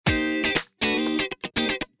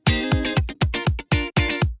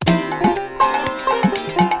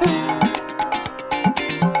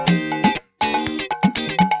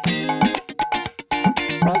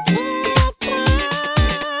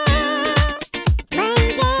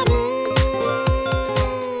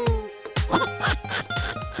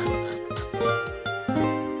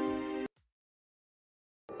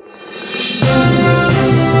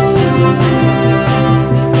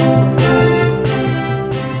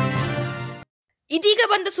ಇದೀಗ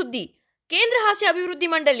ಬಂದ ಸುದ್ದಿ, ಕೇಂದ್ರ ಹಾಸ್ಯ ಅಭಿವೃದ್ಧಿ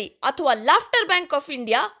ಮಂಡಳಿ ಅಥವಾ ಲಾಫ್ಟರ್ ಬ್ಯಾಂಕ್ ಆಫ್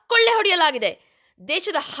ಇಂಡಿಯಾ ಕೊಳ್ಳೆ ಹೊಡೆಯಲಾಗಿದೆ.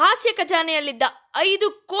 ದೇಶದ ಹಾಸ್ಯ ಖಜಾನೆಯಲ್ಲಿದ್ದ 5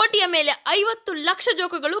 ಕೋಟಿಯ ಮೇಲೆ 50 ಲಕ್ಷ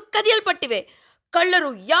ಜೋಕುಗಳು ಕದಿಯಲ್ಪಟ್ಟಿವೆ. ಕಳ್ಳರು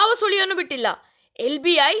ಯಾವ ಸುಳಿಯನ್ನು ಬಿಟ್ಟಿಲ್ಲ.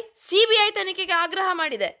 ಎಲ್ಬಿಐ ಸಿಬಿಐ ತನಿಖೆಗೆ ಆಗ್ರಹ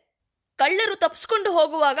ಮಾಡಿದೆ. ಕಳ್ಳರು ತಪ್ಪಿಸಿಕೊಂಡು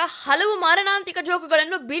ಹೋಗುವಾಗ ಹಲವು ಮಾರಣಾಂತಿಕ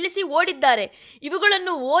ಜೋಕುಗಳನ್ನು ಬೀಳಿಸಿ ಓಡಿದ್ದಾರೆ.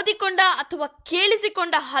 ಇವುಗಳನ್ನು ಓದಿಕೊಂಡ ಅಥವಾ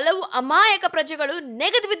ಕೇಳಿಸಿಕೊಂಡ ಹಲವು ಅಮಾಯಕ ಪ್ರಜೆಗಳು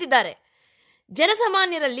ನೆಗೆದು ಬಿದ್ದಿದ್ದಾರೆ.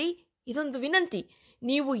 ಜನಸಾಮಾನ್ಯರಲ್ಲಿ ಇದೊಂದು ವಿನಂತಿ: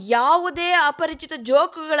 ನೀವು ಯಾವುದೇ ಅಪರಿಚಿತ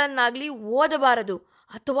ಜೋಕುಗಳನ್ನಾಗ್ಲಿ ಓದಬಾರದು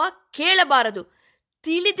ಅಥವಾ ಕೇಳಬಾರದು.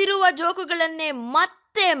 ತಿಳಿದಿರುವ ಜೋಕುಗಳನ್ನೇ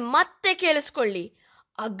ಮತ್ತೆ ಮತ್ತೆ ಕೇಳಿಸ್ಕೊಳ್ಳಿ.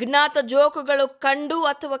 ಅಜ್ಞಾತ ಜೋಕುಗಳು ಕಂಡು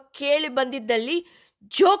ಅಥವಾ ಕೇಳಿ ಬಂದಿದ್ದಲ್ಲಿ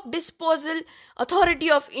joke disposal authority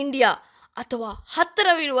of India ಅಥವಾ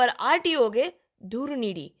ಹತ್ತಿರವಿರುವ ಆರ್ಟಿಒಗೆ ದೂರು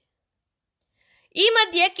ನೀಡಿ. ಈ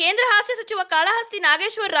ಮಧ್ಯೆ ಕೇಂದ್ರ ಹಾಸ್ಯ ಸಚಿವ ಕಾಳಹಸ್ತಿ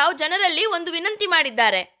ನಾಗೇಶ್ವರ ರಾವ್ ಜನರಲ್ಲಿ ಒಂದು వినంతి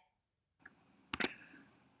ಮಾಡಿದ್ದಾರೆ.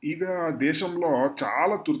 ಈಗ ದೇಶంలో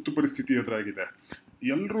చాలా ತುರ್ತು ಪರಿಸ್ಥಿತಿ ಎದುರಾಗಿದೆ.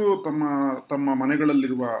 ಎಲ್ಲರೂ ತಮ್ಮ ತಮ್ಮ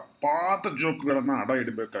ಮನೆಗಳಲ್ಲಿರುವ ಪಾత జోకుಗಳನ್ನ ಅಡ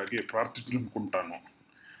ಇಡಬೇಕಾಗಿ ಪ್ರಾರ್ಥಿಸುತ್ತಿರುವುದುಂಟಾನು.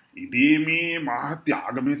 ಇದೇಮీ ಮಹತ್ಯ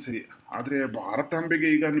ಆಗಮೇ ಸರಿ. ಆದರೆ ಭಾರತಾಂಬೆಗೆ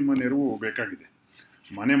ಈಗ ನಿಮ್ಮ ನೆರವು ಬೇಕಾಗಿದೆ.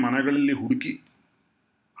 ಮನೆಗಳಲ್ಲಿ ಹುಡುಕಿ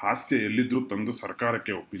ಹಾಸ್ಯ ಎಲ್ಲಿದ್ರೂ ತಂದು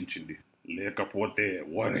ಸರ್ಕಾರಕ್ಕೆ ಒಪ್ಪಿಂಚండి. లేకపోతే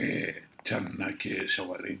ಒರೇ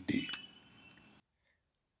ಚನ್ನಕೇಶವ ರೆಡ್ಡಿ.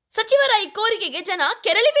 ಸಚಿವರ ಈ ಕೋರಿಕೆಗೆ ಜನ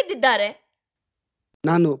ಕೆರಳಿ ಬಿದ್ದಿದ್ದಾರೆ.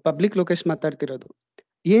 ನಾನು ಪಬ್ಲಿಕ್ ಲೋಕೇಶ್ ಮಾತಾಡ್ತಿರೋದು.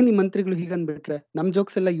 ಏನ್ ಈ ಮಂತ್ರಿಗಳು ಹೀಗನ್ಬಿಟ್ರೆ ನಮ್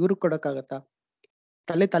ಜೋಕ್ಸ್ ಎಲ್ಲ ಇವ್ರಿಗೆ ಕೊಡಕ್ಕಾಗತ್ತಾ?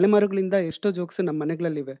 ತಲೆಮಾರುಗಳಿಂದ ಎಷ್ಟೋ ಜೋಕ್ಸ್ ನಮ್ಮ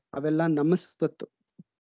ಮನೆಗಳಲ್ಲಿವೆ. ಅವೆಲ್ಲ ನಮ್ಮ ಸ್ವತ್ತು.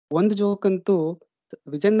 ಒಂದು ಜೋಕ್ ಅಂತೂ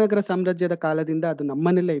ವಿಜಯನಗರ ಸಾಮ್ರಾಜ್ಯದ ಕಾಲದಿಂದ ಅದು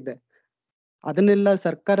ನಮ್ಮನೇಲೇ ಇದೆ. ಅದನ್ನೆಲ್ಲ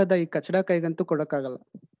ಸರ್ಕಾರದ ಈ ಕಚಡ ಕೈಗಂತೂ ಕೊಡಕ್ಕಾಗಲ್ಲ.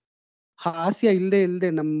 ಹಾಸ್ಯ ಇಲ್ದೆ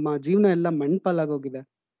ನಮ್ಮ ಜೀವನ ಎಲ್ಲ ಮಣ್ಪಾಲಾಗೋಗಿದೆ.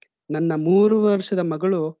 ನನ್ನ 3 ವರ್ಷದ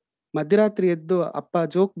ಮಗಳು ಮಧ್ಯರಾತ್ರಿ ಎದ್ದು ಅಪ್ಪ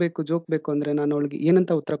ಜೋಕ್ ಬೇಕು ಅಂದ್ರೆ ನಾನು ಅವಳಿಗೆ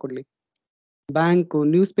ಏನಂತ ಉತ್ತರ ಕೊಡ್ಲಿ? Bank,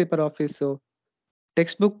 news paper office,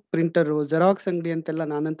 text book printer, xerox ಅಂಗಡಿ ಅಂತೆಲ್ಲ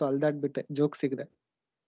ನಾನಂತೂ ಅಲ್ದಾಡ್ಬಿಟ್ಟೆ ಜೋಕ್ ಸಿಗದೆ.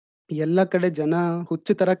 ಎಲ್ಲ ಕಡೆ ಜನ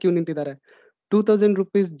ಹುಚ್ಚು ತರ ಕ್ಯೂ ನಿಂತಿದ್ದಾರೆ. 2000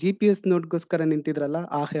 ರೂಪೀಸ್ GPS ನೋಟ್ಗೋಸ್ಕರ ನಿಂತಿದ್ರಲ್ಲ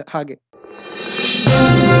ಹಾಗೆ.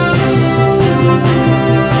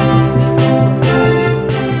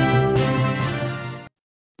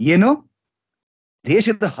 ಏನು?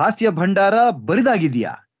 ದೇಶದ ಹಾಸ್ಯ ಭಂಡಾರ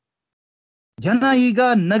ಬರಿದಾಗಿದ್ಯಾ? ಜನ ಈಗ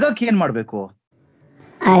ನಗಕ್ಕೆ ಏನ್ ಮಾಡ್ಬೇಕು?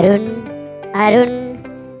 ಅರುಣ್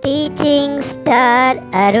ಟೀಚಿಂಗ್ ಸ್ಟಾರ್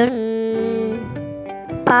ಅರುಣ್,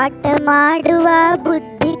 ಪಾಠ ಮಾಡುವ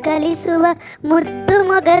ಬುದ್ಧಿ ಕಲಿಸುವ ಮುದ್ದು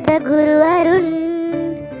ಮೊಗದ ಗುರು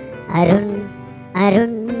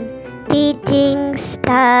ಅರುಣ್ ಟೀಚಿಂಗ್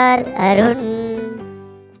ಸ್ಟಾರ್ ಅರುಣ್.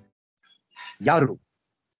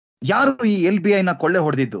 ಯಾರು ಈ LBI ನ ಕೊಳ್ಳೆ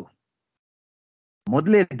ಹೊಡೆದಿದ್ದು?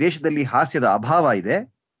 ಮೊದಲೇ ದೇಶದಲ್ಲಿ ಹಾಸ್ಯದ ಅಭಾವ ಇದೆ.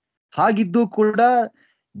 ಹಾಗಿದ್ದು ಕೂಡ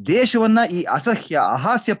ದೇಶವನ್ನ ಈ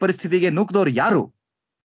ಅಹಾಸ್ಯ ಪರಿಸ್ಥಿತಿಗೆ ನೂಕಿದವರು ಯಾರು?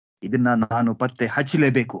 ಇದನ್ನ ನಾನು ಪತ್ತೆ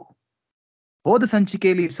ಹಚ್ಚಲೇಬೇಕು. ಹೋದ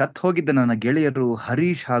ಸಂಚಿಕೆಯಲ್ಲಿ ಸತ್ ಹೋಗಿದ್ದ ನನ್ನ ಗೆಳೆಯರು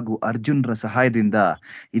ಹರೀಶ್ ಹಾಗೂ ಅರ್ಜುನ್ರ ಸಹಾಯದಿಂದ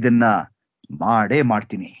ಇದನ್ನ ಮಾಡೇ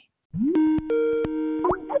ಮಾಡ್ತೀನಿ.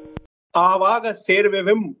 ಆವಾಗ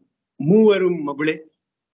ಸೇರ್ವೆವೆಂ ಮೂವರು ಮಗುಳೆ,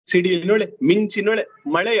 ಸಿಡಿಲಿನೊಳೆ ಮಿಂಚಿನೊಳೆ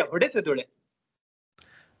ಮಳೆಯ ಹೊಡೆತದೊಳೆ.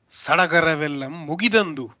 ಸಡಗರವೆಲ್ಲಂ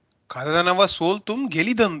ಮುಗಿದಂದು ಕದನವ ಸೋಲ್ತುಂ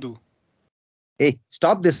ಗೆಲಿದಂದು.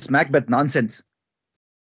 Stop this Macbeth nonsense.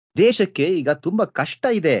 ದೇಶಕ್ಕೆ ಈಗ ತುಂಬಾ ಕಷ್ಟ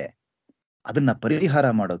ಇದೆ. ಅದನ್ನ ಪರಿಹಾರ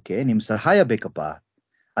ಮಾಡೋಕೆ ನಿಮ್ ಸಹಾಯ ಬೇಕಪ್ಪ.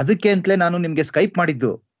 ಅದಕ್ಕೆ ಅಂತಲೇ ನಾನು ನಿಮ್ಗೆ ಸ್ಕೈಪ್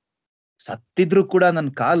ಮಾಡಿದ್ದು. ಸತ್ತಿದ್ರು ಕೂಡ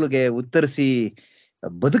ನನ್ನ ಕಾಲಿಗೆ ಉತ್ತರಿಸಿ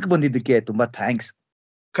ಬದುಕು ಬಂದಿದ್ದಕ್ಕೆ ತುಂಬಾ ಥ್ಯಾಂಕ್ಸ್.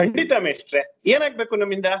 ಖಂಡಿತ ಮೇಷ್ಟ್ರೆ, ಏನಾಗ್ಬೇಕು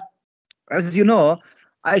ನಮ್ಮಿಂದ? As you know,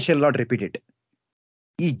 I shall not repeat it.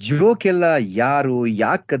 ಈ ಜೋಕ್ ಎಲ್ಲ ಯಾರು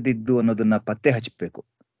ಯಾಕೆ ಕದ್ದಿದ್ದು ಅನ್ನೋದನ್ನ ಪತ್ತೆ ಹಚ್ಚಬೇಕು.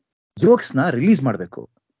 ಜೋಕ್ಸ್ ನ ರಿಲೀಸ್ ಮಾಡ್ಬೇಕು.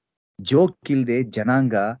 ಜೋಕ್ ಇಲ್ದೆ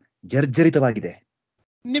ಜನಾಂಗ ಜರ್ಜರಿತವಾಗಿದೆ.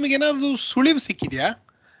 ನಿಮಗೇನಾದ್ರು ಸುಳಿವು ಸಿಕ್ಕಿದ್ಯಾ?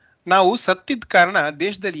 ನಾವು ಸತ್ತಿದ ಕಾರಣ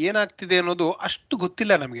ದೇಶದಲ್ಲಿ ಏನಾಗ್ತಿದೆ ಅನ್ನೋದು ಅಷ್ಟು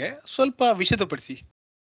ಗೊತ್ತಿಲ್ಲ ನಮಗೆ. ಸ್ವಲ್ಪ ವಿಷದಪಡಿಸಿ.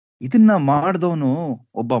 ಇದನ್ನ ಮಾಡಿದವನು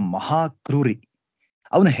ಒಬ್ಬ ಮಹಾ ಕ್ರೂರಿ.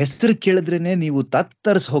 ಅವನ ಹೆಸರು ಕೇಳಿದ್ರೇನೆ ನೀವು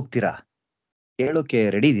ತತ್ತರಿಸಿ ಹೋಗ್ತೀರಾ. ಕೇಳೋಕೆ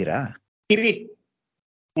ರೆಡಿ ಇದೀರಾ? ಇರಿ,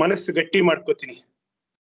 ಮನಸ್ಸು ಗಟ್ಟಿ ಮಾಡ್ಕೋತೀನಿ.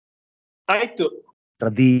 ಆಯ್ತು.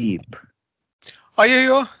 ಪ್ರದೀಪ್.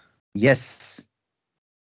 ಅಯ್ಯಯ್ಯೋ. ಎಸ್,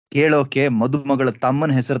 ಕೇಳೋಕೆ ಮದುಮಗಳ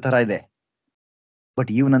ತಮ್ಮನ ಹೆಸರು ತರ ಇದೆ.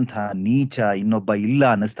 ಬಟ್ ಇವನಂಥ ನೀಚ ಇನ್ನೊಬ್ಬ ಇಲ್ಲ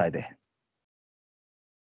ಅನ್ನಿಸ್ತಾ ಇದೆ.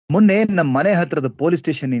 ಮೊನ್ನೆ ನಮ್ಮ ಮನೆ ಹತ್ರದ ಪೊಲೀಸ್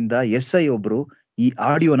ಸ್ಟೇಷನ್ ಇಂದ SI ಒಬ್ರು ಈ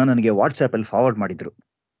ಆಡಿಯೋನ ನನಗೆ ವಾಟ್ಸ್ಆಪ್ ಅಲ್ಲಿ ಫಾರ್ವರ್ಡ್ ಮಾಡಿದ್ರು.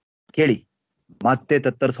 ಕೇಳಿ, ಮತ್ತೆ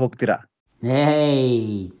ತತ್ತರಿಸಿ ಹೋಗ್ತೀರಾ.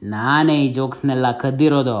 ನಾನೇ ಈ ಜೋಕ್ಸ್ನೆಲ್ಲ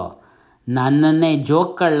ಕದ್ದಿರೋದು. ನನ್ನನ್ನೇ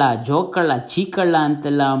ಜೋಕ್ ಕಳ್ಳ ಚೀಕಳ್ಳ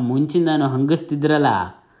ಅಂತೆಲ್ಲ ಮುಂಚಿಂದಾನು ಹಂಗಿಸ್ತಿದ್ರಲ್ಲ.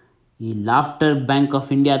 ಈ ಲಾಫ್ಟರ್ ಬ್ಯಾಂಕ್ ಆಫ್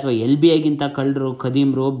ಇಂಡಿಯಾ ಅಥವಾ LBIಗಿಂತ ಕಳ್ಳರು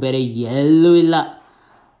ಖದೀಮ್ರು ಬೇರೆ ಎಲ್ಲೂ ಇಲ್ಲ.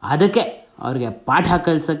 ಅದಕ್ಕೆ ಅವ್ರಿಗೆ ಪಾಠ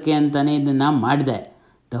ಕಲಿಸೋಕ್ಕೆ ಅಂತಾನೆ ಇದನ್ನ ಮಾಡಿದೆ.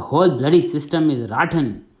 The whole bloody system is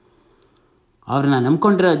rotten. ಅವ್ರನ್ನ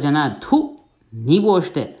ನಂಬ್ಕೊಂಡಿರೋ ಜನ ನೀವು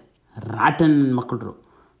ಅಷ್ಟೇ ರಾಟನ್ ಮಕ್ಕಳು,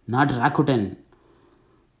 ನಾಟ್ ರಾಕುಟನ್.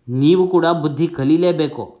 ನೀವು ಕೂಡ ಬುದ್ಧಿ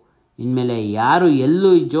ಕಲೀಲೇಬೇಕು. ಇನ್ಮೇಲೆ ಯಾರು ಎಲ್ಲೂ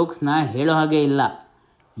ಈ ಜೋಕ್ಸ್ನ ಹೇಳೋ ಹಾಗೆ ಇಲ್ಲ.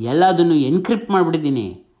 ಎಲ್ಲದನ್ನು ಎನ್ಕ್ರಿಪ್ಟ್ ಮಾಡಿಬಿಟ್ಟಿದ್ದೀನಿ.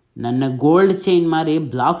 ನನ್ನ ಗೋಲ್ಡ್ ಚೈನ್ ಮಾರಿ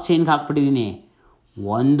ಬ್ಲಾಕ್ ಚೈನ್ಗೆ ಹಾಕ್ಬಿಟ್ಟಿದ್ದೀನಿ.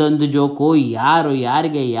 ಒಂದೊಂದು ಜೋಕು ಯಾರು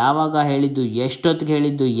ಯಾರಿಗೆ ಯಾವಾಗ ಹೇಳಿದ್ದು, ಎಷ್ಟೊತ್ತಿಗೆ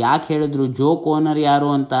ಹೇಳಿದ್ದು, ಯಾಕೆ ಹೇಳಿದ್ರು, ಜೋಕ್ ಓನರ್ ಯಾರು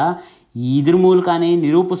ಅಂತ ಇದ್ರ ಮೂಲಕನೇ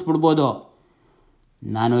ನಿರೂಪಿಸ್ಬಿಡ್ಬೋದು.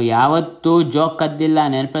 ನಾನು ಯಾವತ್ತೂ ಜೋಕ್ ಕದ್ದಿಲ್ಲ,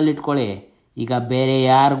 ನೆನಪಲ್ಲಿಟ್ಕೊಳ್ಳಿ. ಈಗ ಬೇರೆ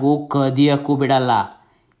ಯಾರಿಗೂ ಕದಿಯೋಕ್ಕೂ ಬಿಡಲ್ಲ.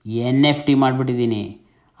 NFT ಮಾಡಿಬಿಟ್ಟಿದ್ದೀನಿ.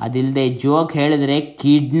 ಅದಿಲ್ಲದೆ ಜೋಕ್ ಹೇಳಿದ್ರೆ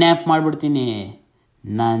ಕಿಡ್ನ್ಯಾಪ್ ಮಾಡಿಬಿಡ್ತೀನಿ.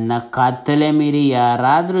 ನನ್ನ ಕತ್ತಲೆ ಮೀರಿ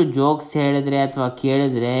ಯಾರಾದರೂ ಜೋಕ್ಸ್ ಹೇಳಿದ್ರೆ ಅಥವಾ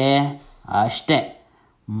ಕೇಳಿದ್ರೆ ಅಷ್ಟೇ,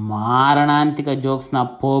 ಮಾರಣಾಂತಿಕ ಜೋಕ್ಸ್ನ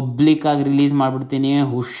ಪಬ್ಲಿಕ್ಕಾಗಿ ರಿಲೀಸ್ ಮಾಡಿಬಿಡ್ತೀನಿ.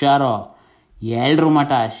 ಹುಷಾರೋ ಎಲ್ರು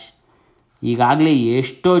ಮಟಾಶ್. ಈಗಾಗಲೇ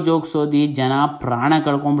ಎಷ್ಟೋ ಜೋಕ್ಸ್ ಓದಿ ಜನ ಪ್ರಾಣ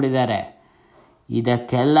ಕಳ್ಕೊಂಡ್ಬಿಟ್ಟಿದ್ದಾರೆ.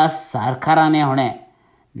 ಇದಕ್ಕೆಲ್ಲ ಸರ್ಕಾರನೇ ಹೊಣೆ.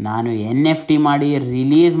 ನಾನು NFT ಮಾಡಿ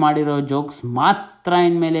ರಿಲೀಸ್ ಮಾಡಿರೋ ಜೋಕ್ಸ್ ಮಾತ್ರ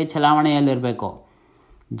ಇನ್ಮೇಲೆ ಚಲಾವಣೆಯಲ್ಲಿರಬೇಕು.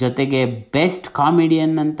 ಜೊತೆಗೆ ಬೆಸ್ಟ್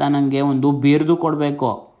ಕಾಮಿಡಿಯನ್ ಅಂತ ನನಗೆ ಒಂದು ಬಿರುದು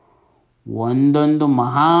ಕೊಡಬೇಕು. ಒಂದೊಂದು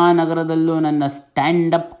ಮಹಾನಗರದಲ್ಲೂ ನನ್ನ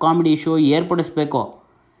ಸ್ಟ್ಯಾಂಡಪ್ ಕಾಮಿಡಿ ಶೋ ಏರ್ಪಡಿಸ್ಬೇಕು.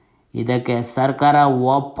 ಇದಕ್ಕೆ ಸರ್ಕಾರ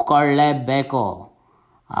ಒಪ್ಕೊಳ್ಳೇಬೇಕು.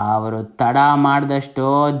 ಅವರು ತಡ ಮಾಡಿದಷ್ಟು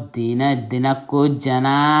ದಿನಕ್ಕೂ ಜನ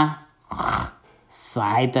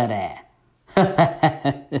ಸಾಯ್ತಾರೆ.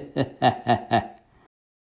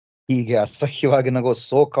 ಹೀಗೆ ಅಸಹ್ಯವಾಗಿ ನಗೋ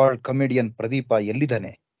ಸೋ ಕಾಲ್ಡ್ ಕಮಿಡಿಯನ್ ಪ್ರದೀಪ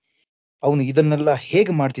ಎಲ್ಲಿದ್ದಾನೆ? ಅವನು ಇದನ್ನೆಲ್ಲ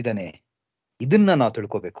ಹೇಗೆ ಮಾಡ್ತಿದ್ದಾನೆ? ಇದನ್ನ ನಾವು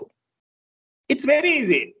ತಿಳ್ಕೋಬೇಕು. It's very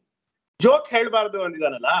easy. ಜೋಕ್ ಹೇಳ್ಬಾರ್ದು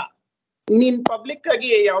ಅಂದಿದಾನಲ್ಲ, ನೀನ್ ಪಬ್ಲಿಕ್ ಆಗಿ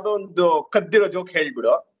ಯಾವ್ದೋ ಒಂದು ಕದ್ದಿರೋ ಜೋಕ್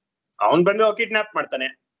ಹೇಳ್ಬಿಡು. ಅವನ್ ಬಂದು ಕಿಡ್ನಾಪ್ ಮಾಡ್ತಾನೆ.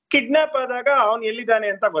 ಕಿಡ್ನಾಪ್ ಆದಾಗ ಅವನ್ ಎಲ್ಲಿದ್ದಾನೆ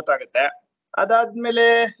ಅಂತ ಗೊತ್ತಾಗುತ್ತೆ. ಅದಾದ್ಮೇಲೆ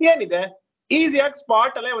ಏನಿದೆ, ಈಸಿಯಾಗಿ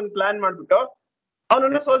ಸ್ಪಾಟ್ ಅಲ್ಲೇ ಒಂದು ಪ್ಲಾನ್ ಮಾಡ್ಬಿಟ್ಟು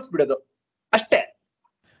ಅವನನ್ನ ಸೋಲ್ಸ್ಬಿಡೋದು ಅಷ್ಟೇ.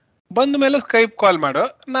 ಬಂದ ಮೇಲೆ ಸ್ಕೈಪ್ ಕಾಲ್ ಮಾಡು,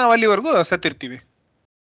 ನಾವ್ ಅಲ್ಲಿವರೆಗೂ ಸತ್ತಿರ್ತೀವಿ.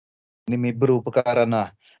 ನಿಮ್ಮಿಬ್ಬರು ಉಪಕಾರನ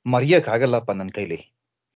ಮರೆಯಕ್ ಆಗಲ್ಲಪ್ಪ ನನ್ನ ಕೈಲಿ.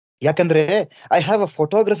 ಯಾಕಂದ್ರೆ I have a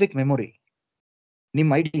photographic memory. ನಿಮ್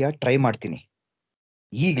ಐಡಿಯಾ ಟ್ರೈ ಮಾಡ್ತೀನಿ.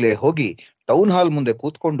 ಈಗ್ಲೇ ಹೋಗಿ ಟೌನ್ ಹಾಲ್ ಮುಂದೆ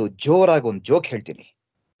ಕೂತ್ಕೊಂಡು ಜೋರಾಗಿ ಒಂದು ಜೋಕ್ ಹೇಳ್ತೀನಿ.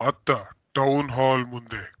 ಅತ್ತ ಟೌನ್ ಹಾಲ್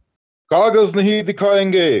ಮುಂದೆ ಕಾಗಜ್ ನಹಿ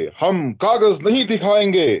ದಿಖಾಯೆಂಗೆ, ಹಮ್ ಕಾಗಜ್ ನಹಿ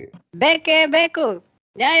ದಿಖಾಯೆಂಗೆ. ಬೇಕೇ ಬೇಕು,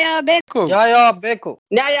 ನ್ಯಾಯ ಬೇಕು, ನ್ಯಾಯ ಬೇಕು,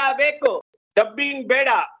 ನ್ಯಾಯ ಬೇಕು, ಡಬ್ಬಿಂಗ್ ಬೇಡ,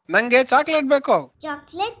 ನಂಗೆ ಚಾಕ್ಲೇಟ್ ಬೇಕು,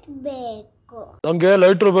 ಚಾಕ್ಲೇಟ್ ಬೇಕು, ನಂಗೆ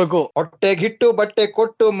ಲೈಟ್ರು ಬೇಕು, ಹೊಟ್ಟೆಗೆ ಹಿಟ್ಟು ಬಟ್ಟೆ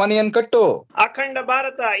ಕೊಟ್ಟು ಮನೆಯನ್ ಕಟ್ಟು, ಅಖಂಡ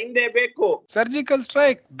ಭಾರತ ಹಿಂದೆ ಬೇಕು, ಸರ್ಜಿಕಲ್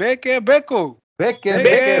ಸ್ಟ್ರೈಕ್ ಬೇಕೇ ಬೇಕು, ಬೇಕೇ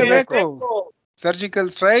ಬೇಕೇ ಬೇಕು, ಸರ್ಜಿಕಲ್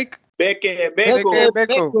ಸ್ಟ್ರೈಕ್ ಬೇಕೇ ಬೇಕೇ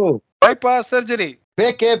ಬೇಕು, ಬೈಪಾಸ್ ಸರ್ಜರಿ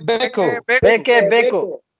ಬೇಕೇ ಬೇಕು, ಬೇಕೇ ಬೇಕು.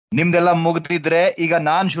 ನಿಮ್ದೆಲ್ಲ ಮುಗ್ದಿದ್ರೆ ಈಗ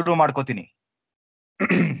ನಾನ್ ಶುರು ಮಾಡ್ಕೋತೀನಿ.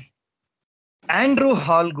 ಆಂಡ್ರೂ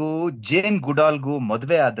ಹಾಲ್ಗೂ ಜೇನ್ ಗುಡಾಲ್ಗೂ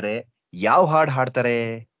ಮದ್ವೆ ಆದ್ರೆ ಯಾವ ಹಾಡ್ ಹಾಡ್ತಾರೆ?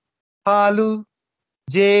 ಹಾಲು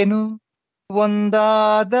ಜೇನು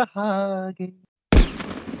ಒಂದಾದ ಹಾಗೆ.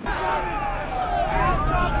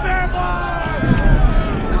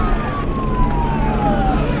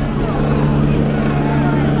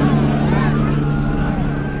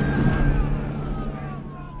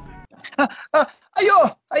 ಅಯ್ಯೋ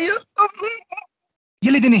ಅಯ್ಯೋ,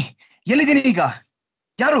 ಎಲ್ಲಿದ್ದೀನಿ ಈಗ?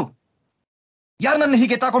 ಯಾರು ನನ್ನ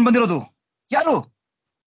ಹೀಗೆ ತಾಕೊಂಡ್ ಬಂದಿರೋದು? ಯಾರು?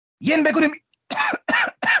 ಏನ್ ಬೇಕು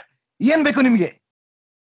ನಿಮ್ಗೆ?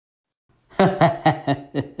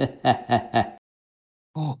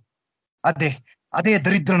 ಓ, ಅದೇ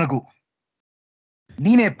ದರಿದ್ರ ನಗು.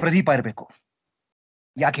 ನೀನೇ ಪ್ರದೀಪ ಇರಬೇಕು.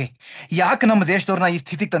 ಯಾಕೆ ನಮ್ಮ ದೇಶದವ್ರನ್ನ ಈ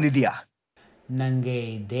ಸ್ಥಿತಿಗೆ ತಂದಿದ್ದೀಯಾ? ನನಗೆ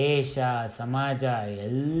ದೇಶ ಸಮಾಜ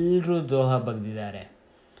ಎಲ್ಲರೂ ದ್ರೋಹ ಬಗ್ದಿದ್ದಾರೆ.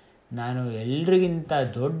 ನಾನು ಎಲ್ರಿಗಿಂತ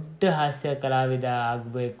ದೊಡ್ಡ ಹಾಸ್ಯ ಕಲಾವಿದ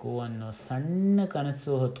ಆಗಬೇಕು ಅನ್ನೋ ಸಣ್ಣ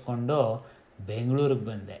ಕನಸು ಹೊತ್ಕೊಂಡು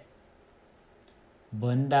ಬೆಂಗಳೂರಿಗೆ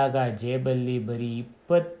ಬಂದಾಗ ಜೇಬಲ್ಲಿ ಬರೀ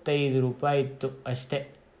 25 ರೂಪಾಯಿ ಇತ್ತು ಅಷ್ಟೇ.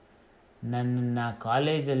 ನನ್ನನ್ನು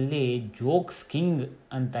ಕಾಲೇಜಲ್ಲಿ ಜೋಕ್ಸ್ ಕಿಂಗ್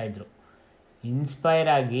ಅಂತ ಇದ್ರು.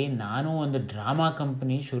 ಇನ್ಸ್ಪೈರ್ ಆಗಿ ನಾನು ಒಂದು ಡ್ರಾಮಾ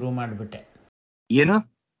ಕಂಪನಿ ಶುರು ಮಾಡಿಬಿಟ್ಟೆ. ಏನು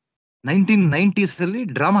 1990s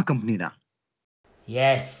ಡ್ರಾಮಾ ಕಂಪ್ನಿನಾ?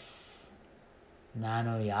 ಎಸ್.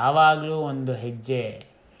 ನಾನು ಯಾವಾಗಲೂ ಒಂದು ಹೆಜ್ಜೆ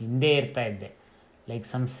ಹಿಂದೆ ಇರ್ತಾ ಇದ್ದೆ, ಲೈಕ್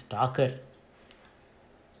ಸಮ್ ಸ್ಟಾಕರ್.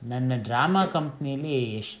 ನನ್ನ ಡ್ರಾಮಾ ಕಂಪ್ನೀಲಿ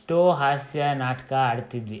ಎಷ್ಟೋ ಹಾಸ್ಯ ನಾಟಕ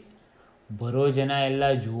ಆಡ್ತಿದ್ವಿ. ಬರೋ ಜನ ಎಲ್ಲ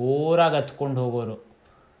ಜೋರಾಗಿ ಹತ್ಕೊಂಡು ಹೋಗೋರು.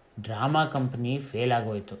 ಡ್ರಾಮಾ ಕಂಪ್ನಿ ಫೇಲ್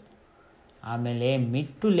ಆಗೋಯ್ತು. ಆಮೇಲೆ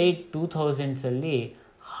ಮಿಡ್ ಟು ಲೇಟ್ 2000s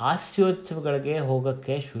ಹಾಸ್ಯೋತ್ಸವಗಳಿಗೆ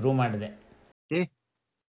ಹೋಗೋಕ್ಕೆ ಶುರು ಮಾಡಿದೆ.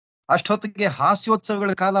 ಅಷ್ಟೊತ್ತಿಗೆ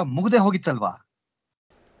ಹಾಸ್ಯೋತ್ಸವಗಳ ಕಾಲ ಮುಗ್ದೇ ಹೋಗಿತ್ತಲ್ವಾ?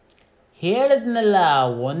 ಹೇಳಿದ್ನಲ್ಲ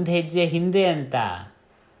ಒಂದು ಹೆಜ್ಜೆ ಹಿಂದೆ ಅಂತ.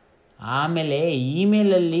 ಆಮೇಲೆ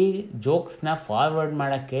ಇಮೇಲಲ್ಲಿ ಜೋಕ್ಸ್ನ ಫಾರ್ವರ್ಡ್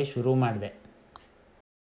ಮಾಡೋಕ್ಕೆ ಶುರು ಮಾಡಿದೆ.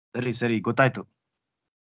 ಸರಿ ಸರಿ ಗೊತ್ತಾಯ್ತು.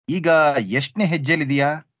 ಈಗ ಎಷ್ಟನೇ ಹೆಜ್ಜೆಲಿದೆಯಾ?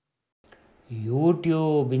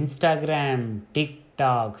 YouTube, Instagram, tick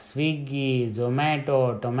talk, Swiggy, Zomato,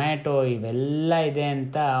 tomato ಇವೆಲ್ಲ ಇದೆ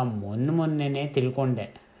ಅಂತ ಮೊನ್ನೆನೇ ತಿಳ್ಕೊಂಡೆ.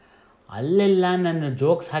 ಅಲ್ಲೆಲ್ಲ ನನ್ನ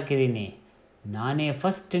ಜೋಕ್ಸ್ ಹಾಕಿದ್ದೀನಿ. ನಾನೇ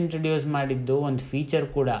ಫಸ್ಟ್ ಇಂಟ್ರಡ್ಯೂಸ್ ಮಾಡಿದ್ದು ಒಂದು ಫೀಚರ್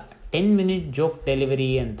ಕೂಡ, 10 ಮಿನಿಟ್ ಜೋಕ್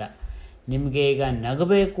ಡೆಲಿವರಿ ಅಂತ. ನಿಮಗೆ ಈಗ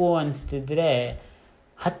ನಗಬೇಕು ಅನಿಸ್ತಿದ್ರೆ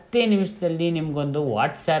 10 ನಿಮಿಷದಲ್ಲಿ ನಿಮಗೊಂದು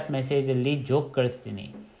ವಾಟ್ಸಾಪ್ ಮೆಸೇಜಲ್ಲಿ ಜೋಕ್ ಕಳಿಸ್ತೀನಿ.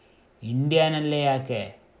 ಇಂಡಿಯಾನಲ್ಲೇ ಯಾಕೆ,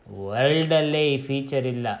 ವರ್ಲ್ಡಲ್ಲೇ ಈ ಫೀಚರ್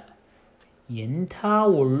ಇಲ್ಲ. ಎಂಥ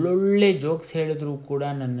ಒಳ್ಳೊಳ್ಳೆ ಜೋಕ್ಸ್ ಹೇಳಿದ್ರೂ ಕೂಡ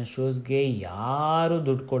ನನ್ನ ಶೋಸ್ಗೆ ಯಾರೂ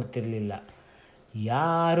ದುಡ್ಡು ಕೊಡ್ತಿರ್ಲಿಲ್ಲ,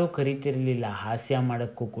 ಯಾರೂ ಕರಿತಿರಲಿಲ್ಲ ಹಾಸ್ಯ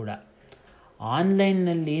ಮಾಡೋಕ್ಕೂ ಕೂಡ.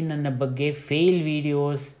 ಆನ್ಲೈನ್ನಲ್ಲಿ ನನ್ನ ಬಗ್ಗೆ ಫೇಲ್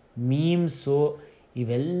ವಿಡಿಯೋಸ್, ಮೀಮ್ಸು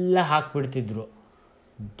ಇವೆಲ್ಲ ಹಾಕ್ಬಿಡ್ತಿದ್ರು.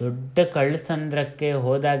 ದೊಡ್ಡ ಕಳ್ಳಸಂದ್ರಕ್ಕೆ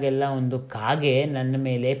ಹೋದಾಗೆಲ್ಲ ಒಂದು ಕಾಗೆ ನನ್ನ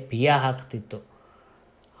ಮೇಲೆ ಪಿಯ ಹಾಕ್ತಿತ್ತು.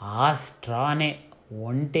 ಆ ಸ್ಟ್ರಾನೇ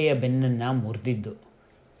ಒಂಟೆಯ ಬೆನ್ನನ್ನು ಮುರಿದಿದ್ದು.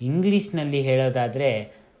 ಇಂಗ್ಲೀಷ್ನಲ್ಲಿ ಹೇಳೋದಾದರೆ,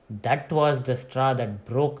 that was the straw that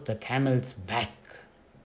broke the ಕ್ಯಾಮೆಲ್ಸ್ back.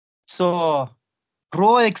 So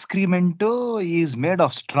crow ಎಕ್ಸ್ಕ್ರಿಮೆಂಟ್ is made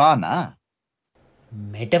of ಸ್ಟ್ರಾನಾ?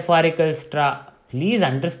 ಮೆಟಫಾರಿಕಲ್ straw, please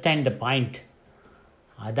understand the point.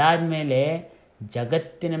 ಅದಾದಮೇಲೆ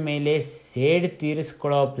ಜಗತ್ತಿನ ಮೇಲೆ ಸೇಡು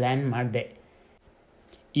ತೀರಿಸ್ಕೊಳ್ಳೋ ಪ್ಲ್ಯಾನ್ ಮಾಡಿದೆ.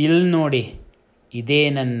 ಇಲ್ಲಿ ನೋಡಿ, ಇದೇ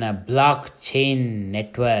ನನ್ನ ಬ್ಲಾಕ್ ಚೈನ್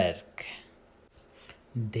ನೆಟ್ವರ್ಕ್.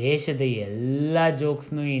 ದೇಶದ ಎಲ್ಲ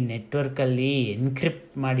ಜೋಕ್ಸ್ನೂ ಈ ನೆಟ್ವರ್ಕಲ್ಲಿ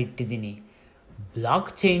ಎನ್ಕ್ರಿಪ್ಟ್ ಮಾಡಿಟ್ಟಿದ್ದೀನಿ.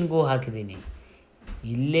 ಬ್ಲಾಕ್ ಚೈನ್ಗೂ ಹಾಕಿದ್ದೀನಿ.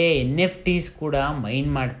 ಇಲ್ಲೇ NFTs ಕೂಡ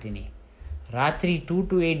ಮೈನ್ ಮಾಡ್ತೀನಿ. ರಾತ್ರಿ 2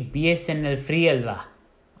 to 8 BSNL ಫ್ರೀ ಅಲ್ವಾ,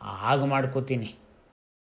 ಹಾಗೆ ಮಾಡ್ಕೋತೀನಿ.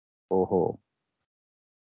 ಓಹೋ,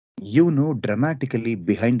 ಇವನು ಡ್ರಾಮ್ಯಾಟಿಕಲಿ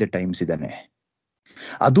ಬಿಹೈಂಡ್ ದ ಟೈಮ್ಸ್ ಇದ್ದಾನೆ.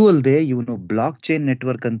 ಅದು ಅಲ್ಲದೆ ಇವನು ಬ್ಲಾಕ್ ಚೈನ್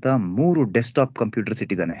ನೆಟ್ವರ್ಕ್ ಅಂತ 3 ಡೆಸ್ಕ್ಟಾಪ್ ಕಂಪ್ಯೂಟರ್ಸ್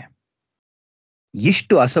ಇಟ್ಟಿದ್ದಾನೆ.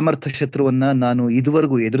 ಇಷ್ಟು ಅಸಮರ್ಥ ಶತ್ರುವನ್ನ ನಾನು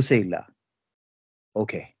ಇದುವರೆಗೂ ಎದುರಿಸೇ ಇಲ್ಲ.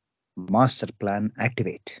 Okay, master plan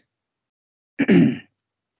activate.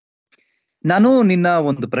 ನಾನು ನಿನ್ನ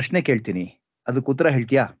ಒಂದು ಪ್ರಶ್ನೆ ಕೇಳ್ತೀನಿ, ಅದಕ್ಕೆ ಉತ್ತರ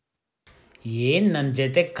ಹೇಳ್ತೀಯಾ? ಏನು ನನ್ನ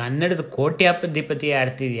ಜೊತೆ ಕನ್ನಡದ ಕೋಟ್ಯಾಧಿಪತಿ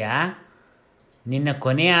ಆಡ್ತಿದ್ಯಾ? ನಿನ್ನ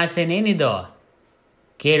ಕೊನೆಯ ಆಸೆನೇನಿದೋ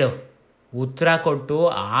ಕೇಳು, ಉತ್ತರ ಕೊಟ್ಟು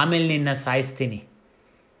ಆಮೇಲೆ ನಿನ್ನ ಸಾಯಿಸ್ತೀನಿ.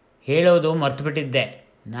 ಹೇಳೋದು ಮರ್ತುಬಿಟ್ಟಿದ್ದೆ,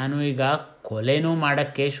 ನಾನು ಈಗ ಕೊಲೆನೂ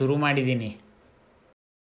ಮಾಡೋಕ್ಕೆ ಶುರು ಮಾಡಿದ್ದೀನಿ.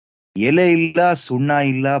 ಎಲೆ ಇಲ್ಲ, ಸುಣ್ಣ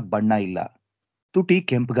ಇಲ್ಲ, ಬಣ್ಣ ಇಲ್ಲ, ತುಟಿ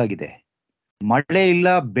ಕೆಂಪಗಾಗಿದೆ, ಮಳೆ ಇಲ್ಲ,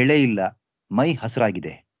 ಬೆಳೆ ಇಲ್ಲ, ಮೈ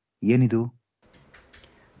ಹಸಿರಾಗಿದೆ. ಏನಿದು?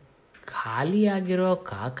 ಖಾಲಿಯಾಗಿರೋ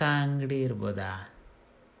ಕಾಕಾ ಅಂಗಡಿ ಇರ್ಬೋದಾ?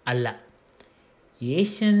 ಅಲ್ಲ,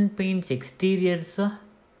 ಏಷ್ಯನ್ ಪೇಂಟ್ಸ್ ಎಕ್ಸ್ಟೀರಿಯರ್ಸ್.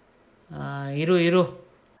 ಇರು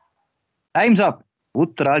ಟೈಮ್ಸ್ ಅಪ್.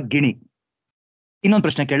 ಉತ್ತರ ಗಿಣಿ. ಇನ್ನೊಂದು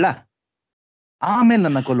ಪ್ರಶ್ನೆ ಕೇಳಲಾ? ಆಮೇಲೆ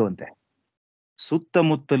ನನ್ನ ಕೊಲ್ಲುವಂತೆ.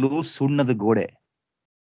 ಸುತ್ತಮುತ್ತಲೂ ಸುಣ್ಣದ ಗೋಡೆ,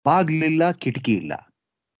 ಬಾಗ್ಲಿಲ್ಲ, ಕಿಟಕಿ ಇಲ್ಲ.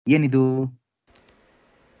 ಏನಿದು?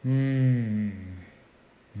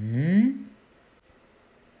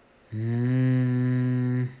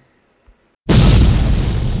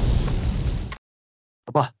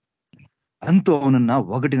 ಅಬ್ಬಾ, ಅಂತೂ ಅವನನ್ನ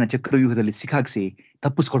ಒಗಟಿನ ಚಕ್ರವ್ಯೂಹದಲ್ಲಿ ಸಿಕ್ಕಾಕ್ಸಿ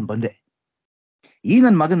ತಪ್ಪಿಸ್ಕೊಂಡು ಬಂದೆ. ಈ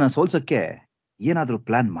ನನ್ನ ಮಗನ ಸೋಲ್ಸಕ್ಕೆ ಏನಾದ್ರೂ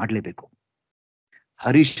ಪ್ಲಾನ್ ಮಾಡ್ಲೇಬೇಕು.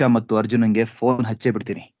 ಹರೀಶ ಮತ್ತು ಅರ್ಜುನಂಗೆ ಫೋನ್ ಹಚ್ಚೇ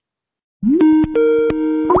ಬಿಡ್ತೀನಿ.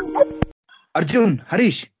 ಅರ್ಜುನ್,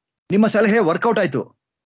 ಹರೀಶ್, ನಿಮ್ಮ ಸಲಹೆ ವರ್ಕೌಟ್ ಆಯ್ತು.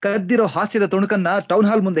 ಕದ್ದಿರೋ ಹಾಸ್ಯದ ತುಣುಕನ್ನ ಟೌನ್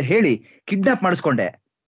ಹಾಲ್ ಮುಂದೆ ಹೇಳಿ ಕಿಡ್ನಾಪ್ ಮಾಡಿಸ್ಕೊಂಡೆ.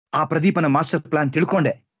 ಆ ಪ್ರದೀಪನ ಮಾಸ್ಟರ್ ಪ್ಲಾನ್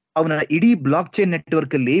ತಿಳ್ಕೊಂಡೆ. ಅವನ ಇಡೀ ಬ್ಲಾಕ್ ಚೈನ್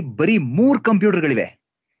ನೆಟ್ವರ್ಕ್ ಅಲ್ಲಿ ಬರೀ 3 ಕಂಪ್ಯೂಟರ್ಗಳಿವೆ.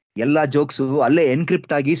 ಎಲ್ಲಾ ಜೋಕ್ಸು ಅಲ್ಲೇ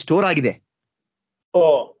ಎನ್ಕ್ರಿಪ್ಟ್ ಆಗಿ ಸ್ಟೋರ್ ಆಗಿದೆ. ಓ,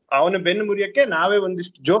 ಅವನ ಬೆನ್ನು ಮುರಿಯಕ್ಕೆ ನಾವೇ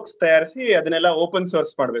ಒಂದಿಷ್ಟು ಜೋಕ್ಸ್ ತಯಾರಿಸಿ ಅದನ್ನೆಲ್ಲ ಓಪನ್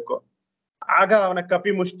ಸೋರ್ಸ್ ಮಾಡ್ಬೇಕು. ಆಗ ಅವನ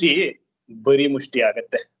ಕಪಿ ಮುಷ್ಟಿ ಬರೀ ಮುಷ್ಟಿ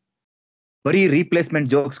ಆಗತ್ತೆ. ಬರೀ ರೀಪ್ಲೇಸ್ಮೆಂಟ್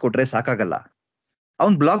ಜೋಕ್ಸ್ ಕೊಟ್ರೆ ಸಾಕಾಗಲ್ಲ.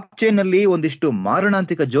 ಅವನ್ ಬ್ಲಾಕ್ ಚೈನ್ ನಲ್ಲಿ ಒಂದಿಷ್ಟು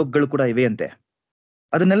ಮಾರಣಾಂತಿಕ ಜೋಕ್ಗಳು ಕೂಡ ಇವೆ ಅಂತೆ.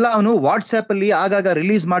 ಅದನ್ನೆಲ್ಲ ಅವನು ವಾಟ್ಸ್ಆಪ್ ಅಲ್ಲಿ ಆಗಾಗ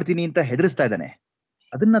ರಿಲೀಸ್ ಮಾಡ್ತೀನಿ ಅಂತ ಹೆದರಿಸ್ತಾ ಇದ್ದಾನೆ.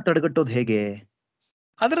 ಅದನ್ನ ತಡೆಗಟ್ಟೋದು ಹೇಗೆ?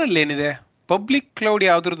 ಅದರಲ್ಲೇನಿದೆ, ಪಬ್ಲಿಕ್ ಕ್ಲೌಡ್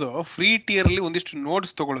ಯಾವ್ದ್ರದ್ದು ಫ್ರೀ ಟಿಯರ್ ಅಲ್ಲಿ ಒಂದಿಷ್ಟು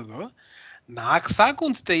ನೋಟ್ಸ್ ತಗೊಳ್ಳೋದು, 4 ಸಾಕು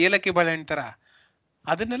ಅನ್ಸುತ್ತೆ ಏಲಕ್ಕಿ ಬಾಳೆಹಣ್ಣು ತರ.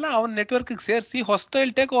 ಅದನ್ನೆಲ್ಲ ಅವನ ನೆಟ್ವರ್ಕ್ ಸೇರಿಸಿ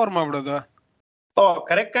ಹೊಸದಾಗಿ ಟೇಕ್ ಓವರ್ ಮಾಡ್ಬಿಡೋದು. ಓ,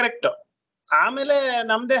 ಕರೆಕ್ಟ್. ಆಮೇಲೆ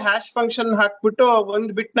ನಮ್ದೇ ಹ್ಯಾಶ್ ಫಂಕ್ಷನ್ ಹಾಕ್ಬಿಟ್ಟು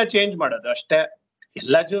ಒಂದ್ ಬಿಟ್ನ ಚೇಂಜ್ ಮಾಡೋದು ಅಷ್ಟೇ.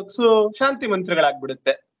 ಎಲ್ಲಾ ಜೋಕ್ಸು ಶಾಂತಿ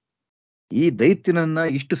ಮಂತ್ರಗಳಾಗ್ಬಿಡುತ್ತೆ. ಈ ದೈತ್ಯನನ್ನ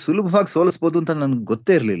ಇಷ್ಟು ಸುಲಭವಾಗಿ ಸೋಲಿಸಬಹುದು ಅಂತ ನನ್ಗೆ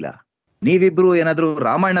ಗೊತ್ತೇ ಇರ್ಲಿಲ್ಲ. ನೀವಿಬ್ರು ಏನಾದ್ರೂ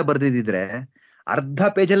ರಾಮಾಯಣ ಬರ್ದಿದ್ರೆ ಅರ್ಧ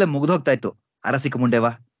ಪೇಜಲ್ಲೇ ಮುಗ್ದೋಗ್ತಾ ಇತ್ತು. ಅರಸಿಕ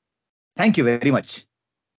ಮುಂಡೆವಾ, ಥ್ಯಾಂಕ್ ಯು ವೆರಿ ಮಚ್.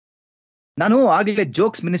 ನಾನು ಆಗ್ಲೇ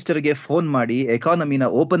ಜೋಕ್ಸ್ ಮಿನಿಸ್ಟರ್ಗೆ ಫೋನ್ ಮಾಡಿ ಎಕಾನಮಿನ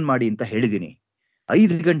ಓಪನ್ ಮಾಡಿ ಅಂತ ಹೇಳಿದೀನಿ.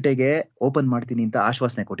 5 ಗಂಟೆಗೆ ಓಪನ್ ಮಾಡ್ತೀನಿ ಅಂತ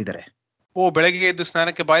ಆಶ್ವಾಸನೆ ಕೊಟ್ಟಿದ್ದಾರೆ. ಓ, ಬೆಳಗ್ಗೆ ಎದ್ದು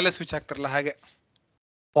ಸ್ನಾನಕ್ಕೆ ಬಾಯ್ಲರ್ ಸ್ವಿಚ್ ಹಾಕ್ತಾರಲ್ಲ ಹಾಗೆ.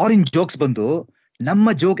 ಫಾರಿನ್ ಜೋಕ್ಸ್ ಬಂದು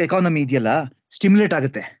ನಮ್ಮ ಜೋಕ್ ಎಕಾನಮಿ ಇದೆಯಲ್ಲ ಸ್ಟಿಮ್ಯುಲೇಟ್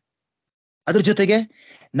ಆಗುತ್ತೆ. ಅದ್ರ ಜೊತೆಗೆ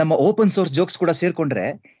ನಮ್ಮ ಓಪನ್ ಸೋರ್ಸ್ ಜೋಕ್ಸ್ ಕೂಡ ಸೇರ್ಕೊಂಡ್ರೆ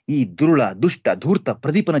ಈ ದುರುಳ, ದುಷ್ಟ, ಧೂರ್ತ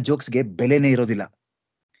ಪ್ರದೀಪನ ಜೋಕ್ಸ್ಗೆ ಬೆಲೆನೇ ಇರೋದಿಲ್ಲ.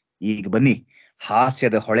 ಈಗ ಬನ್ನಿ,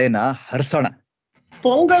 ಹಾಸ್ಯದ ಹೊಳೆನ ಹರ್ಸೋಣ.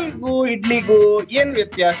 ಪೊಂಗಲ್ಗೂ ಇಡ್ಲಿಗೂ ಏನ್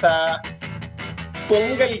ವ್ಯತ್ಯಾಸ?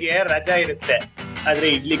 ಪೊಂಗಲ್ಗೆ ರಜಾ ಇರುತ್ತೆ, ಆದ್ರೆ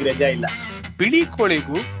ಇಡ್ಲಿಗೆ ರಜಾ ಇಲ್ಲ. ಬಿಳಿ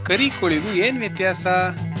ಕೋಳಿಗೂ ಕರಿ ಕೋಳಿಗೂ ಏನ್ ವ್ಯತ್ಯಾಸ?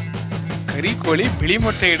 ಕರಿ ಕೋಳಿ ಬಿಳಿ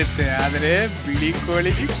ಮೊಟ್ಟೆ ಇಡುತ್ತೆ, ಆದ್ರೆ ಬಿಳಿ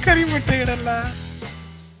ಕೋಳಿ ಕರಿ ಮೊಟ್ಟೆ ಇಡಲ್ಲ.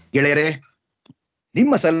 ಗೆಳೆಯರೆ,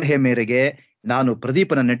 ನಿಮ್ಮ ಸಲಹೆ ಮೇರೆಗೆ ನಾನು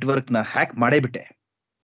ಪ್ರದೀಪನ ನೆಟ್ವರ್ಕ್ ನ ಹ್ಯಾಕ್ ಮಾಡೇ ಬಿಟ್ಟೆ.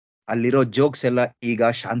 ಅಲ್ಲಿರೋ ಜೋಕ್ಸ್ ಎಲ್ಲ ಈಗ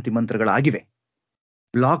ಶಾಂತಿ ಮಂತ್ರಗಳಾಗಿವೆ.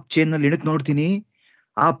 ಬ್ಲಾಕ್ ಚೈನ್ ನಲ್ಲಿ ಇಣಕ್ ನೋಡ್ತೀನಿ,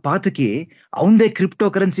 ಆ ಪಾತಕಿ ಅವಂದೇ ಕ್ರಿಪ್ಟೋ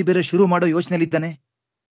ಕರೆನ್ಸಿ ಬೇರೆ ಶುರು ಮಾಡೋ ಯೋಚನೆಯಲ್ಲಿದ್ದಾನೆ.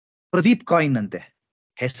 ಪ್ರದೀಪ್ ಕಾಯಿನ್ ಅಂತೆ.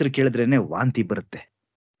 ಹೆಸರು ಕೇಳಿದ್ರೇನೆ ವಾಂತಿ ಬರುತ್ತೆ.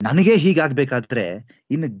 ನನಗೆ ಹೀಗಾಗ್ಬೇಕಾದ್ರೆ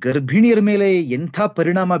ಇನ್ನು ಗರ್ಭಿಣಿಯರ ಮೇಲೆ ಎಂಥ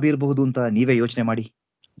ಪರಿಣಾಮ ಬೀರಬಹುದು ಅಂತ ನೀವೇ ಯೋಚನೆ ಮಾಡಿ.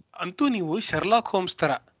 ಅಂತೂ ನೀವು ಶರ್ಲಾಕ್ ಹೋಮ್ಸ್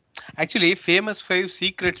ತರ, ಆಕ್ಚುಲಿ ಫೇಮಸ್ 5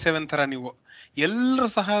 ಸೀಕ್ರೆಟ್ 7 ತರ ನೀವು ಎಲ್ಲರ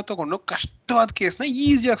ಸಹಾಯ ತಗೊಂಡು ಕಷ್ಟವಾದ ಕೇಸ್ನ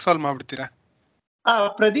ಈಸಿಯಾಗಿ ಸಾಲ್ವ್ ಮಾಡ್ಬಿಡ್ತೀರಾ. ಆ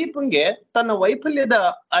ಪ್ರದೀಪ್ಗೆ ತನ್ನ ವೈಫಲ್ಯದ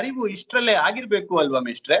ಅರಿವು ಇಷ್ಟರಲ್ಲೇ ಆಗಿರ್ಬೇಕು ಅಲ್ವಾ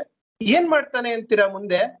ಮೇಷ್ಟ್ರೆ? ಏನ್ ಮಾಡ್ತಾನೆ ಅಂತೀರಾ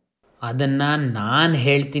ಮುಂದೆ? ಅದನ್ನ ನಾನ್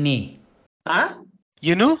ಹೇಳ್ತೀನಿ.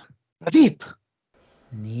 ಏನು? ಪ್ರದೀಪ್,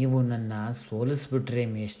 ನೀವು ನನ್ನ ಸೋಲಿಸ್ಬಿಟ್ರಿ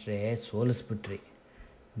ಮೇಷ್ಟ್ರೆ, ಸೋಲಿಸ್ಬಿಟ್ರಿ.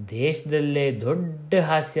 ದೇಶದಲ್ಲೇ ದೊಡ್ಡ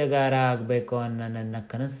ಹಾಸ್ಯಗಾರ ಆಗಬೇಕು ಅನ್ನೋ ನನ್ನ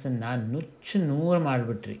ಕನಸನ್ನು ನುಚ್ಚು ನೂರು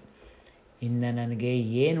ಮಾಡಿಬಿಟ್ರಿ. ಇನ್ನು ನನಗೆ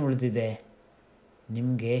ಏನು ಉಳಿದಿದೆ?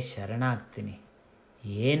 ನಿಮಗೆ ಶರಣಾಗ್ತೀನಿ.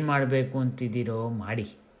 ಏನು ಮಾಡಬೇಕು ಅಂತಿದ್ದೀರೋ ಮಾಡಿ.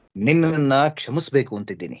 ನಿನ್ನನ್ನ ಕ್ಷಮಿಸ್ಬೇಕು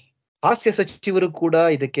ಅಂತಿದ್ದೀನಿ. ಹಾಸ್ಯ ಸಚಿವರು ಕೂಡ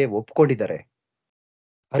ಇದಕ್ಕೆ ಒಪ್ಕೊಂಡಿದ್ದಾರೆ.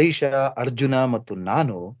 ಹರೀಶ, ಅರ್ಜುನ ಮತ್ತು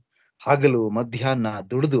ನಾನು ಹಗಲು ಮಧ್ಯಾಹ್ನ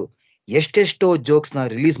ದುಡಿದು ಎಷ್ಟೆಷ್ಟೋ ಜೋಕ್ಸ್ ನ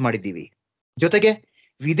ರಿಲೀಸ್ ಮಾಡಿದ್ದೀವಿ. ಜೊತೆಗೆ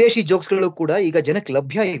ವಿದೇಶಿ ಜೋಕ್ಸ್ಗಳು ಕೂಡ ಈಗ ಜನಕ್ಕೆ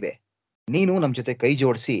ಲಭ್ಯ ಇವೆ. ನೀನು ನಮ್ ಜೊತೆ ಕೈ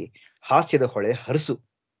ಜೋಡಿಸಿ ಹಾಸ್ಯದ ಹೊಳೆ ಹರಿಸು.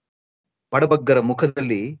 ಬಡಬಗ್ಗರ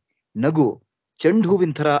ಮುಖದಲ್ಲಿ ನಗು ಚೆಂಡು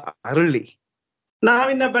ಹೂವಿನ ಥರ ಅರಳಿ.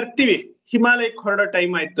 ನಾವಿನ್ನ ಬರ್ತೀವಿ, ಹಿಮಾಲಯಕ್ಕೆ ಹೊರಡೋ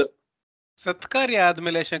ಟೈಮ್ ಆಯ್ತು. ಸತ್ಕಾರ್ಯ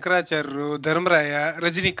ಆದ್ಮೇಲೆ ಶಂಕರಾಚಾರ್ಯರು, ಧರ್ಮರಾಯ,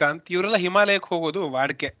 ರಜನಿಕಾಂತ್ ಇವರೆಲ್ಲ ಹಿಮಾಲಯಕ್ಕೆ ಹೋಗೋದು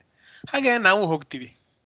ವಾಡಿಕೆ. ಹಾಗೆ ನಾವು ಹೋಗ್ತೀವಿ.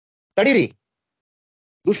 ತಡೀರಿ,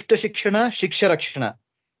 ದುಷ್ಟ ಶಿಕ್ಷಣ, ಶಿಕ್ಷ ರಕ್ಷಣ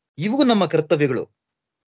ಇವು ನಮ್ಮ ಕರ್ತವ್ಯಗಳು.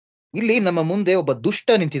 ಇಲ್ಲಿ ನಮ್ಮ ಮುಂದೆ ಒಬ್ಬ ದುಷ್ಟ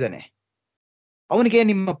ನಿಂತಿದ್ದಾನೆ. ಅವನಿಗೆ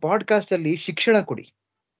ನಿಮ್ಮ ಪಾಡ್ಕಾಸ್ಟ್ ಅಲ್ಲಿ ಶಿಕ್ಷಣ ಕೊಡಿ.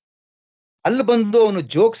 ಅಲ್ಲಿ ಬಂದು ಅವನು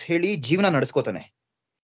ಜೋಕ್ಸ್ ಹೇಳಿ ಜೀವನ ನಡೆಸ್ಕೋತಾನೆ.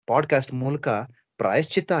 ಪಾಡ್ಕಾಸ್ಟ್ ಮೂಲಕ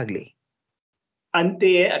ಪ್ರಾಯಶ್ಚಿತ್ತ ಆಗ್ಲಿ.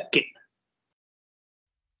 ಅಂತೆಯೇ ಅಕ್ಕೆ.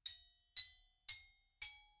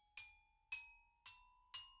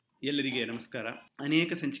 ಎಲ್ಲರಿಗೆ ನಮಸ್ಕಾರ.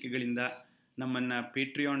 ಅನೇಕ ಸಂಚಿಕೆಗಳಿಂದ ನಮ್ಮನ್ನು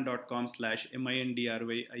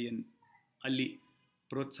patreon.com/MINDRYIN ಅಲ್ಲಿ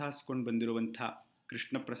ಪ್ರೋತ್ಸಾಹಿಸ್ಕೊಂಡು ಬಂದಿರುವಂಥ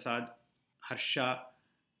ಕೃಷ್ಣ ಪ್ರಸಾದ್, ಹರ್ಷ,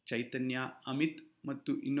 ಚೈತನ್ಯ, ಅಮಿತ್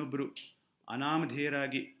ಮತ್ತು ಇನ್ನೊಬ್ಬರು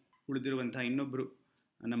ಅನಾಮಧೇಯರಾಗಿ ಉಳಿದಿರುವಂಥ ಇನ್ನೊಬ್ಬರು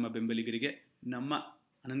ನಮ್ಮ ಬೆಂಬಲಿಗರಿಗೆ ನಮ್ಮ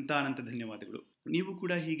ಅನಂತ ಧನ್ಯವಾದಗಳು. ನೀವು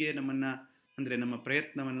ಕೂಡ ಹೀಗೆ ನಮ್ಮನ್ನು ಅಂದರೆ ನಮ್ಮ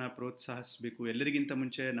ಪ್ರಯತ್ನವನ್ನು ಪ್ರೋತ್ಸಾಹಿಸಬೇಕು, ಎಲ್ಲರಿಗಿಂತ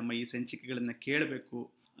ಮುಂಚೆ ನಮ್ಮ ಈ ಸಂಚಿಕೆಗಳನ್ನು ಕೇಳಬೇಕು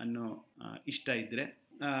ಅನ್ನೋ ಇಷ್ಟ ಇದ್ದರೆ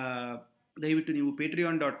ದಯವಿಟ್ಟು ನೀವು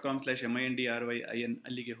patreon.com/MINDRYIN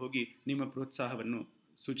ಅಲ್ಲಿಗೆ ಹೋಗಿ ನಿಮ್ಮ ಪ್ರೋತ್ಸಾಹವನ್ನು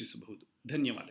ಸೂಚಿಸಬಹುದು. ಧನ್ಯವಾದ.